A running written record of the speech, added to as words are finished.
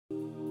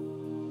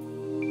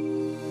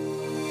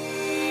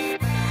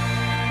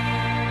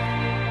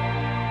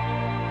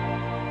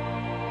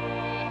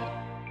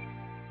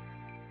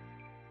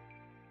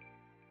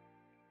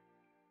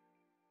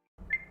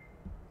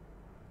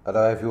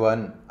Hello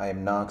everyone, I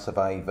am Narc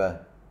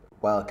Survivor.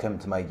 Welcome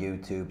to my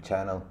YouTube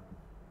channel.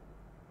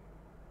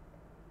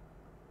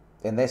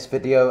 In this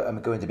video, I'm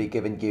going to be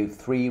giving you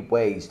 3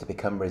 ways to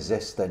become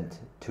resistant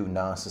to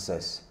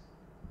narcissists.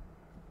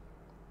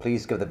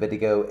 Please give the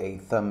video a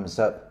thumbs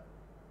up,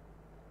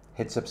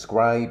 hit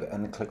subscribe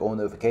and click all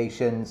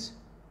notifications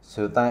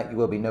so that you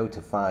will be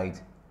notified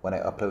when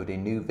I upload a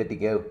new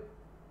video.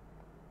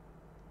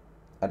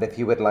 And if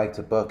you would like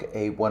to book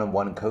a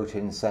one-on-one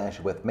coaching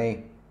session with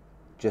me,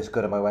 just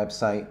go to my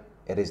website.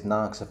 It is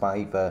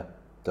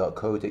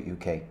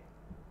narcsurvivor.co.uk.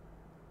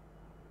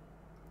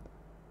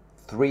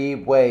 3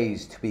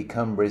 ways to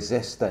become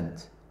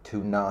resistant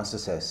to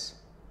narcissists.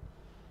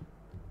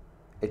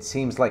 It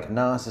seems like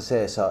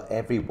narcissists are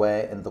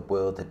everywhere in the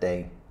world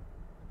today.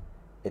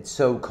 It's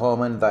so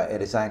common that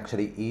it is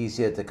actually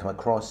easier to come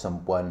across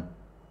someone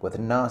with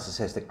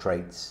narcissistic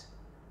traits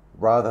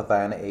rather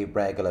than a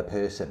regular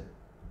person.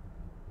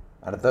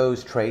 And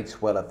those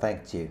traits will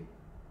affect you,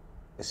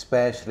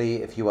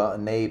 especially if you are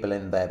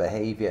enabling their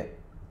behavior,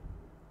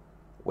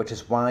 which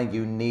is why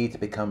you need to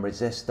become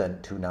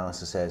resistant to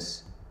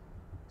narcissists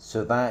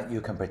so that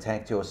you can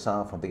protect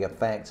yourself from the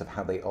effects of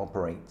how they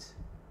operate.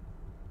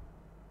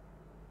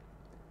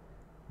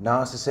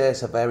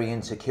 Narcissists are very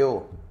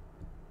insecure,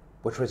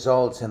 which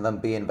results in them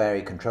being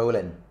very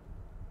controlling.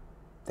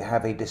 They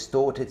have a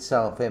distorted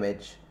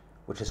self-image,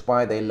 which is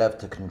why they love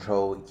to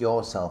control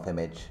your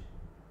self-image.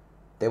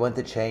 They want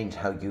to change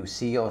how you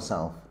see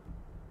yourself,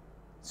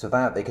 so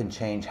that they can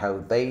change how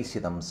they see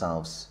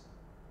themselves.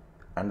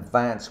 And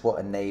that's what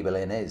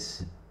enabling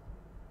is,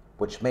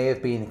 which may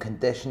have been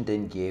conditioned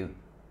in you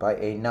by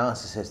a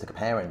narcissistic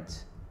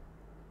parent,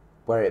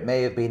 where it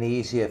may have been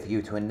easier for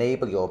you to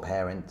enable your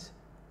parent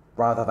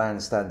rather than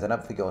standing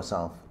up for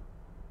yourself,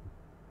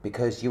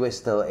 because you were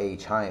still a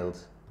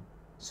child,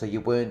 so you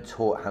weren't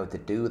taught how to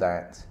do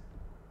that.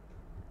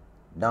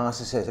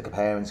 Narcissistic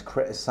parents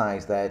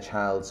criticize their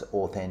child's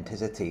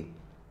authenticity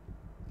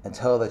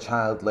until the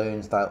child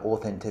learns that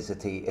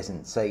authenticity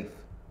isn't safe,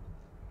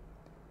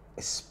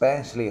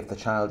 especially if the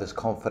child is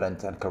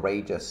confident and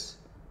courageous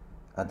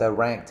and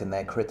direct in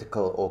their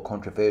critical or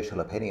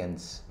controversial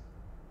opinions,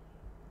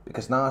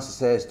 because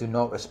narcissists do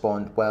not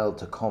respond well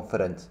to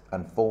confident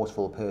and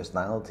forceful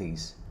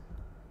personalities.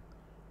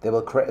 They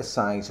will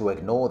criticize or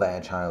ignore their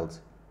child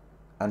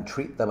and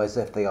treat them as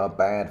if they are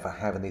bad for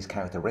having these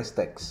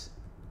characteristics.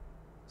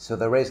 So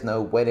there is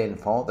no winning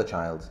for the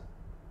child.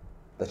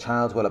 The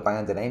child will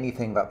abandon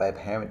anything that their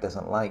parent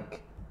doesn't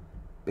like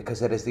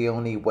because it is the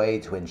only way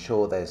to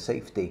ensure their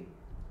safety.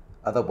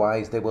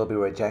 Otherwise, they will be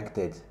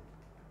rejected,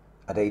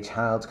 and a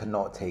child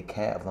cannot take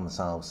care of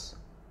themselves.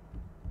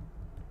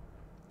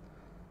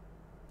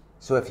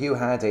 So if you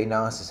had a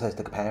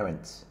narcissistic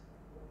parent,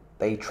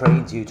 they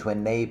trained you to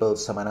enable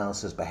someone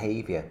else's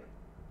behavior,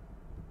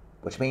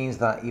 which means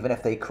that even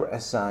if they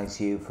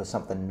criticize you for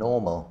something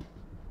normal,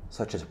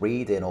 such as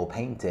reading or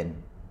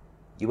painting,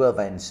 you will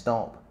then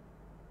stop,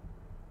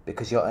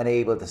 because you're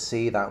unable to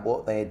see that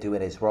what they're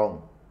doing is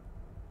wrong.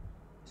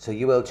 So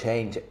you will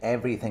change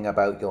everything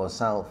about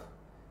yourself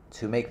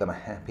to make them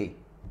happy,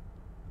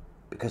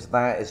 because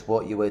that is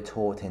what you were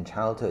taught in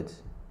childhood.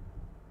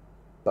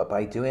 But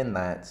by doing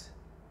that,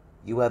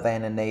 you are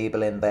then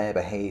enabling their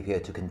behavior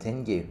to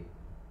continue,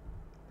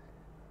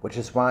 which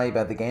is why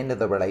by the end of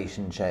the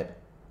relationship,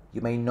 you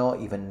may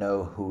not even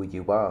know who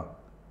you are.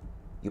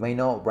 You may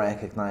not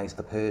recognize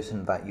the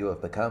person that you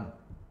have become.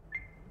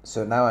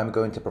 So now I'm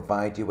going to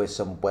provide you with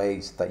some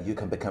ways that you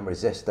can become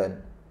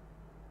resistant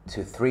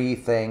to 3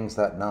 things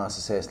that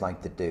narcissists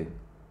like to do.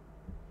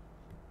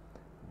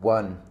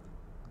 1.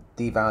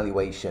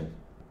 Devaluation.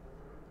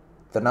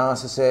 The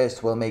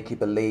narcissist will make you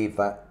believe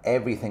that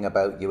everything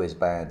about you is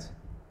bad,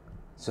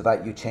 so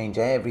that you change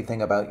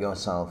everything about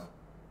yourself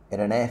in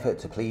an effort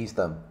to please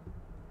them,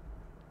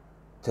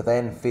 to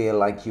then feel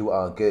like you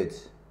are good.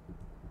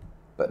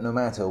 But no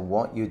matter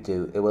what you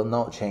do, it will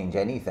not change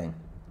anything,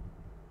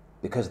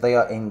 because they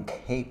are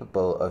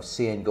incapable of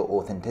seeing your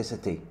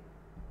authenticity.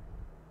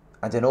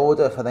 And in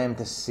order for them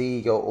to see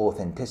your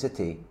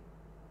authenticity,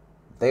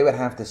 they would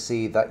have to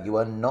see that you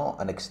are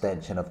not an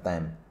extension of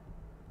them.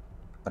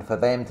 And for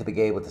them to be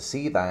able to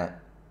see that,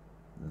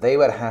 they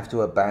would have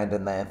to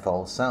abandon their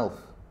false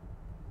self.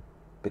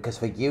 Because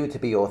for you to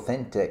be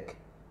authentic,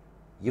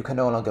 you can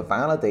no longer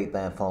validate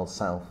their false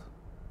self,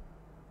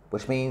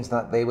 which means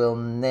that they will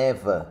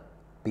never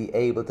be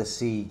able to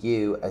see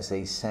you as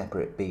a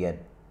separate being.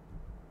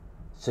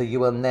 So you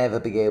will never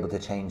be able to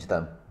change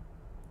them.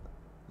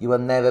 You will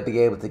never be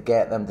able to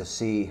get them to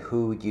see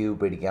who you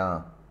really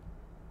are.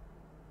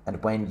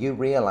 And when you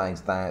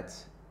realize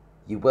that,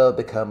 you will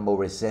become more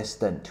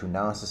resistant to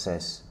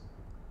narcissists,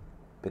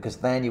 because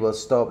then you will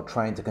stop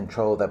trying to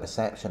control their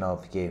perception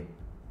of you.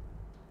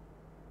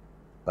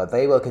 But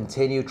they will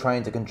continue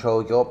trying to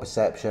control your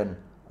perception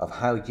of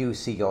how you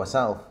see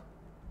yourself,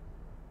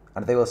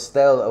 and they will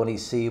still only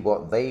see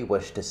what they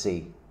wish to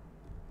see,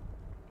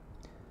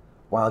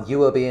 while you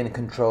will be in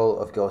control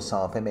of your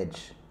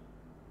self-image,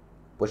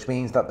 which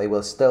means that they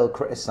will still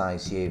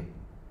criticize you,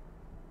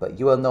 but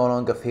you will no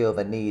longer feel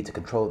the need to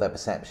control their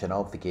perception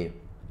of you,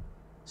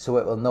 so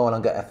it will no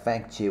longer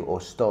affect you or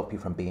stop you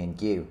from being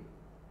you.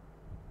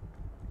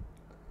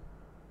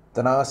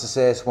 The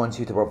narcissist wants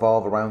you to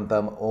revolve around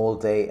them all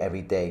day,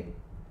 every day.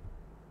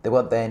 They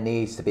want their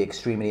needs to be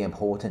extremely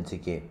important to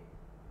you,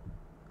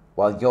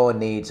 while your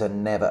needs are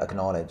never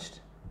acknowledged.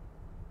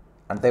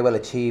 And they will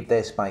achieve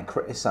this by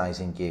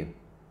criticizing you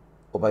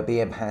or by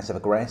being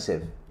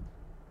passive-aggressive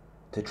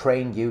to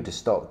train you to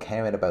stop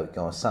caring about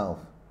yourself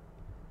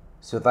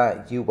so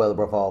that you will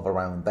revolve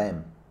around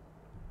them.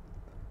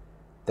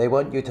 They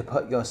want you to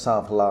put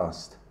yourself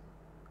last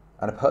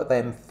and put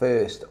them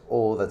first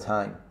all the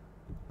time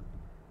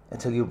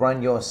until you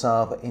run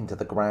yourself into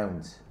the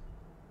ground.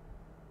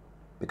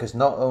 Because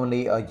not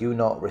only are you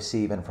not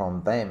receiving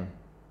from them,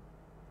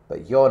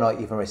 but you're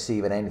not even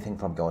receiving anything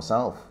from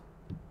yourself.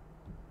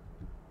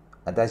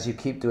 And as you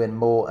keep doing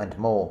more and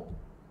more,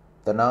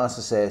 the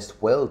narcissist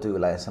will do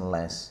less and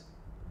less,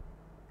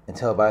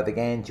 until by the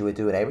end you are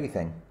doing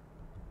everything.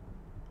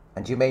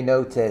 And you may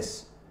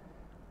notice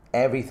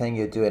everything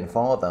you're doing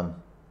for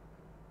them.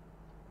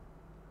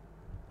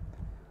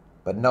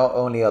 But not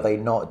only are they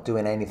not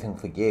doing anything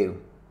for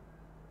you,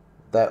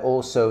 they're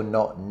also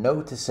not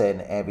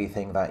noticing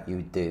everything that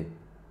you do,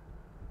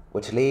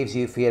 which leaves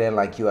you feeling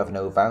like you have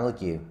no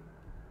value.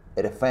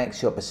 It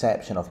affects your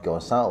perception of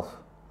yourself.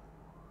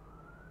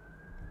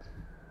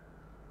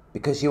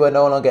 Because you are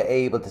no longer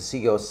able to see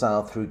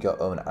yourself through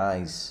your own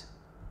eyes,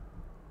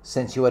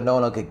 since you are no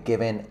longer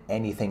giving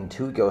anything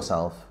to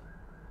yourself,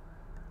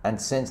 and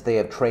since they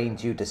have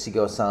trained you to see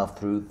yourself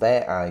through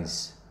their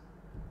eyes,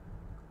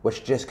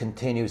 which just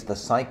continues the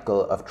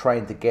cycle of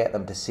trying to get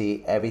them to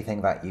see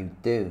everything that you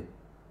do.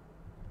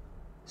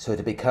 So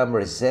to become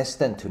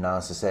resistant to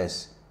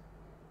narcissists,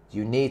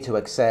 you need to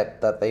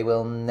accept that they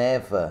will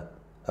never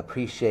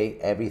appreciate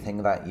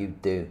everything that you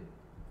do,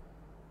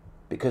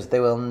 because they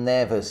will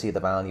never see the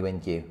value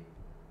in you.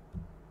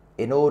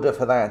 In order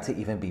for that to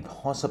even be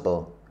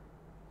possible,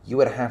 you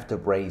would have to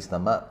raise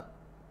them up.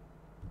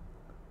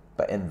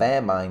 But in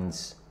their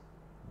minds,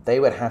 they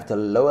would have to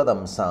lower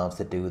themselves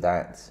to do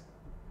that.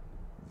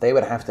 They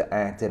would have to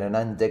act in an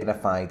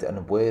undignified,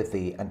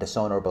 unworthy, and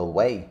dishonorable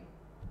way.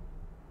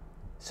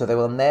 So they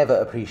will never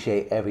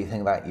appreciate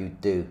everything that you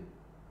do.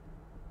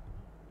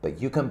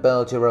 But you can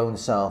build your own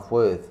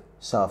self-worth,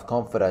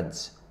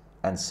 self-confidence,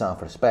 and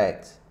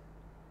self-respect,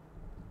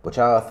 which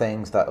are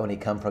things that only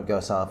come from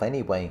yourself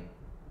anyway.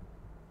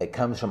 It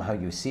comes from how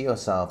you see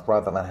yourself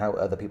rather than how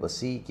other people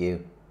see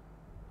you.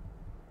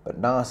 But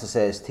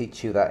narcissists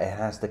teach you that it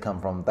has to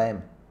come from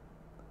them.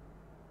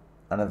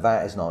 And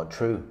that is not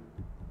true.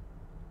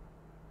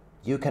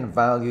 You can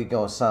value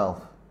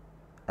yourself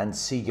and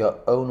see your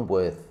own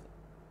worth.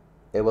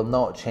 It will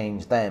not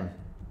change them,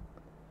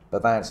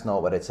 but that's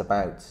not what it's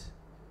about.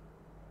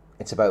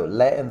 It's about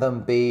letting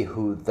them be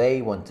who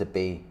they want to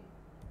be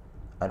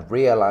and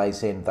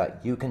realizing that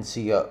you can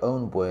see your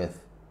own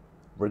worth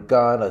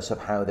regardless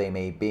of how they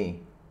may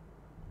be.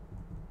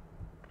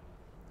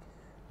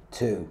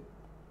 2.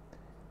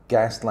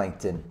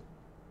 Gaslighting.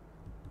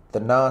 The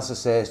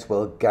narcissist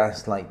will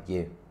gaslight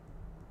you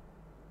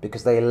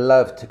because they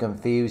love to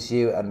confuse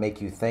you and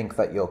make you think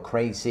that you're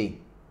crazy.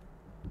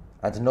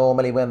 And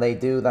normally when they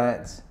do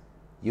that,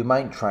 you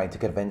might try to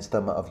convince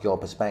them of your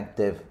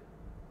perspective.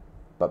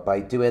 But by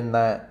doing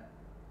that,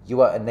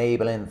 you are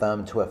enabling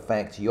them to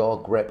affect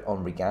your grip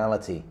on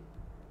reality.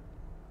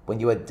 When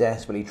you are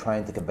desperately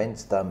trying to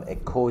convince them,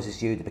 it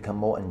causes you to become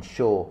more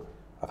unsure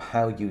of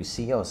how you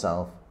see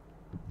yourself.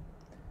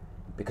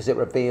 Because it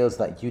reveals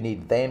that you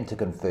need them to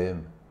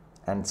confirm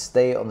and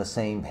stay on the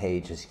same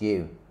page as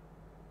you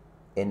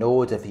in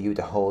order for you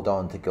to hold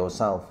on to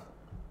yourself.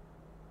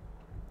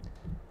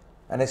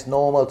 And it's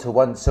normal to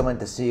want someone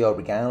to see your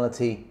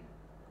reality,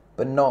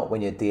 but not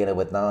when you're dealing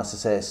with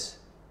narcissists,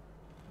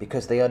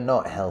 because they are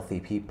not healthy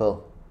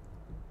people.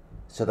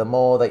 So the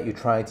more that you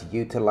try to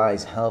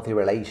utilize healthy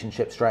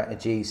relationship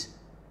strategies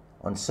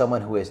on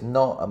someone who is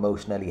not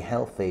emotionally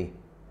healthy,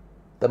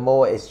 the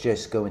more it's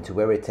just going to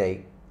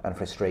irritate and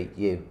frustrate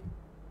you.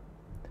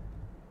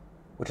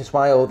 Which is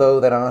why, although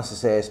the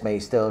narcissist may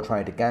still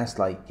try to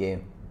gaslight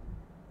you,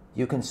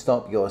 you can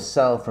stop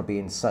yourself from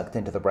being sucked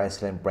into the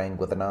wrestling ring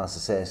with the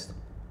narcissist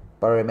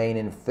by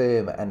remaining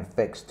firm and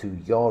fixed to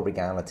your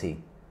reality.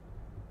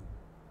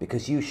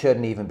 Because you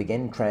shouldn't even be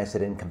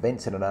interested in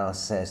convincing a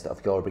narcissist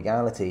of your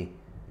reality.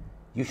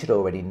 You should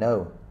already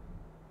know,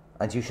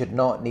 and you should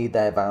not need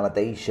their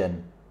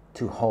validation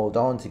to hold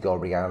on to your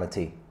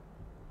reality.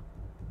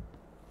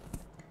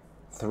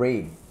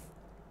 3.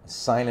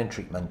 Silent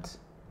treatment.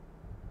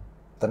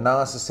 The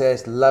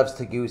narcissist loves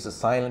to use the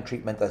silent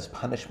treatment as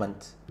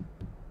punishment,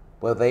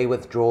 where they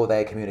withdraw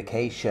their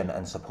communication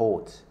and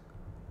support.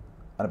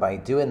 And by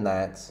doing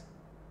that,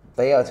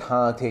 they are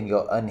targeting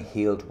your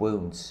unhealed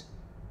wounds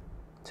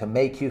to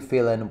make you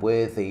feel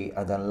unworthy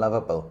and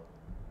unlovable,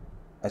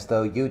 as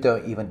though you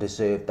don't even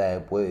deserve their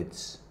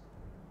words,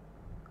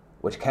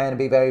 which can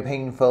be very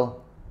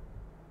painful,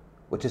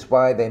 which is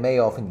why they may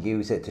often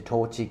use it to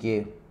torture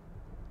you.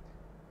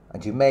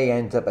 And you may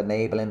end up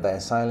enabling their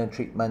silent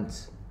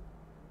treatment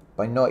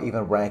by not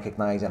even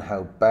recognizing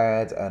how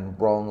bad and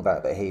wrong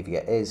that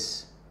behavior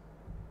is,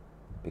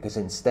 because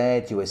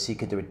instead you are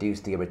seeking to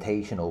reduce the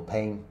irritation or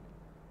pain.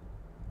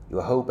 You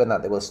are hoping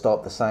that they will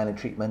stop the silent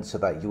treatment so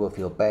that you will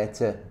feel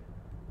better,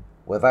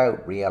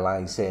 without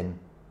realizing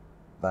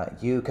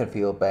that you can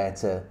feel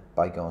better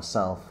by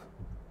yourself.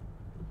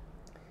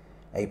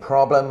 A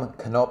problem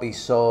cannot be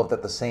solved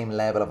at the same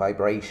level of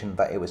vibration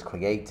that it was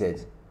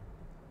created.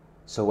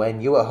 So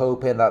when you are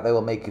hoping that they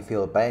will make you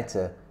feel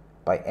better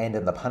by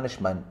ending the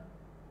punishment,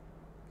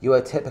 you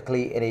are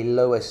typically in a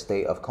lower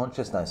state of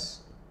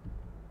consciousness,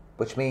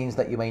 which means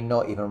that you may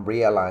not even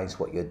realize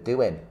what you're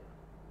doing.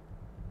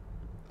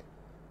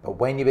 But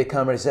when you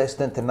become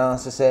resistant to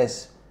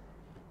narcissists,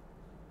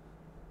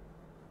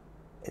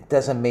 it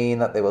doesn't mean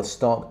that they will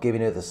stop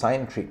giving you the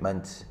silent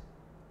treatment.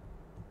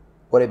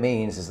 What it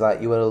means is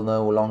that you will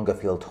no longer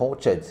feel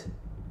tortured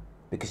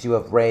because you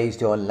have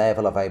raised your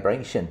level of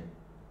vibration.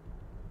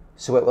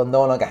 So it will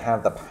no longer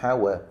have the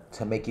power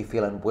to make you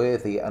feel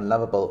unworthy,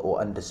 unlovable, or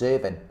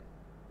undeserving.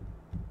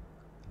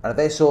 And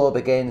this all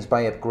begins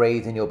by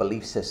upgrading your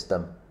belief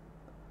system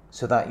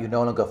so that you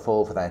no longer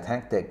fall for their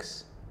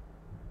tactics.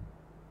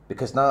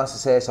 Because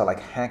narcissists are like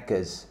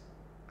hackers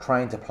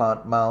trying to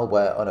plant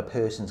malware on a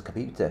person's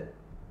computer.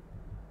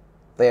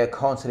 They are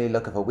constantly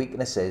looking for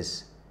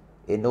weaknesses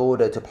in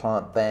order to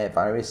plant their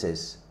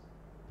viruses.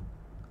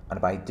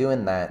 And by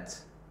doing that,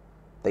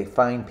 they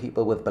find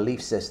people with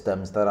belief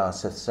systems that are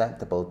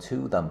susceptible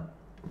to them.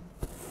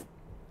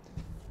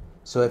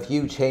 So if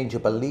you change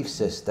your belief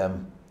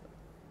system,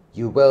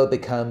 you will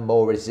become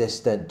more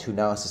resistant to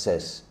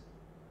narcissists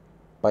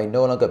by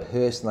no longer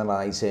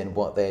personalizing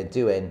what they're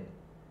doing,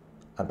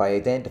 and by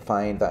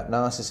identifying that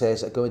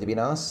narcissists are going to be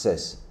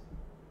narcissists.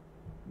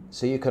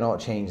 So you cannot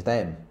change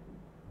them.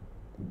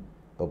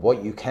 But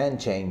what you can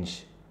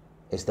change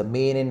is the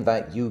meaning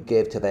that you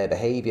give to their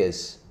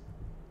behaviors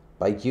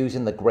by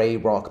using the grey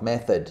rock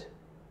method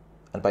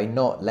and by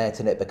not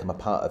letting it become a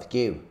part of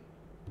you.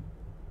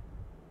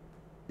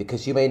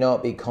 Because you may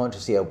not be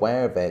consciously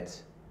aware of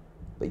it,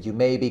 but you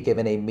may be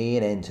giving a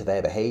meaning to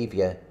their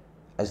behavior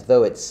as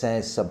though it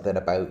says something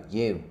about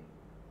you,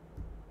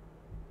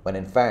 when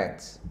in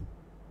fact,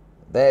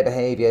 their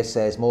behavior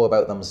says more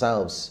about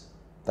themselves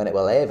than it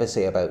will ever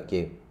say about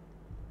you.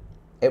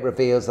 It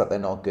reveals that they're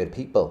not good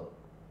people,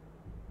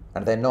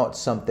 and they're not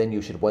something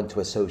you should want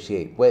to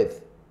associate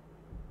with,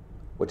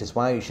 which is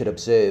why you should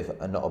observe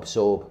and not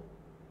absorb,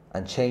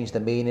 and change the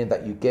meaning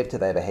that you give to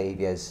their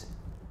behaviors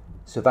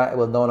so that it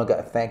will no longer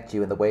affect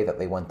you in the way that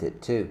they want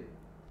it to.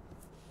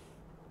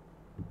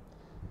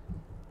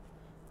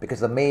 Because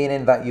the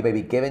meaning that you may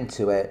be giving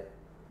to it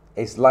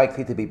is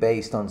likely to be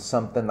based on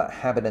something that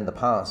happened in the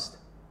past,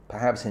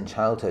 perhaps in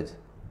childhood,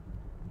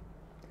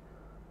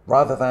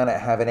 rather than it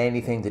having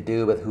anything to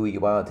do with who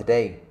you are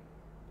today.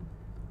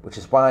 Which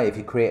is why if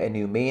you create a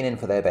new meaning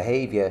for their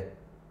behavior,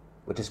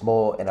 which is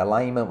more in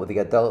alignment with the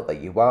adult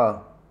that you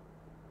are,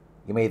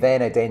 you may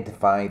then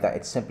identify that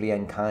it's simply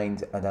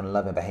unkind and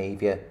unloving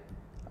behavior,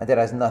 and it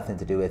has nothing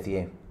to do with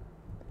you.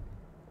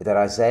 It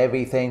has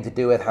everything to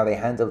do with how they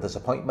handle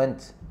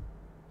disappointment,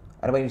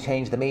 and when you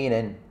change the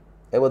meaning,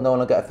 it will no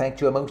longer affect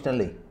you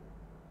emotionally.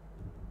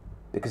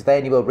 Because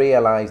then you will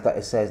realize that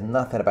it says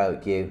nothing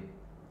about you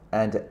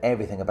and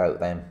everything about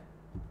them.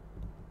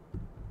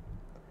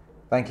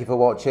 Thank you for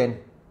watching.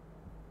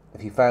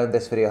 If you found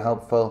this video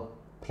helpful,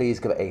 please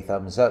give it a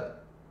thumbs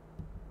up.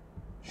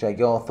 Share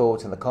your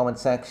thoughts in the comment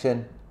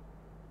section.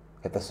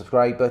 Hit the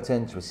subscribe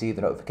button to receive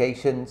the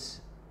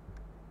notifications.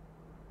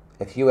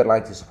 If you would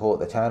like to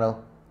support the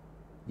channel,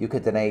 you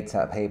could donate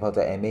at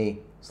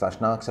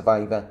paypal.me/Narc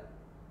Survivor.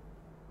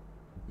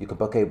 You can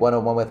book a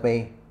one-on-one with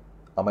me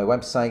on my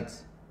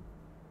website.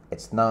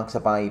 It's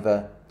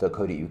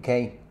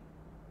narcsurvivor.co.uk.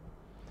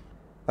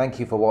 Thank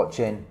you for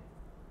watching,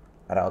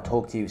 and I'll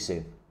talk to you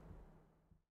soon.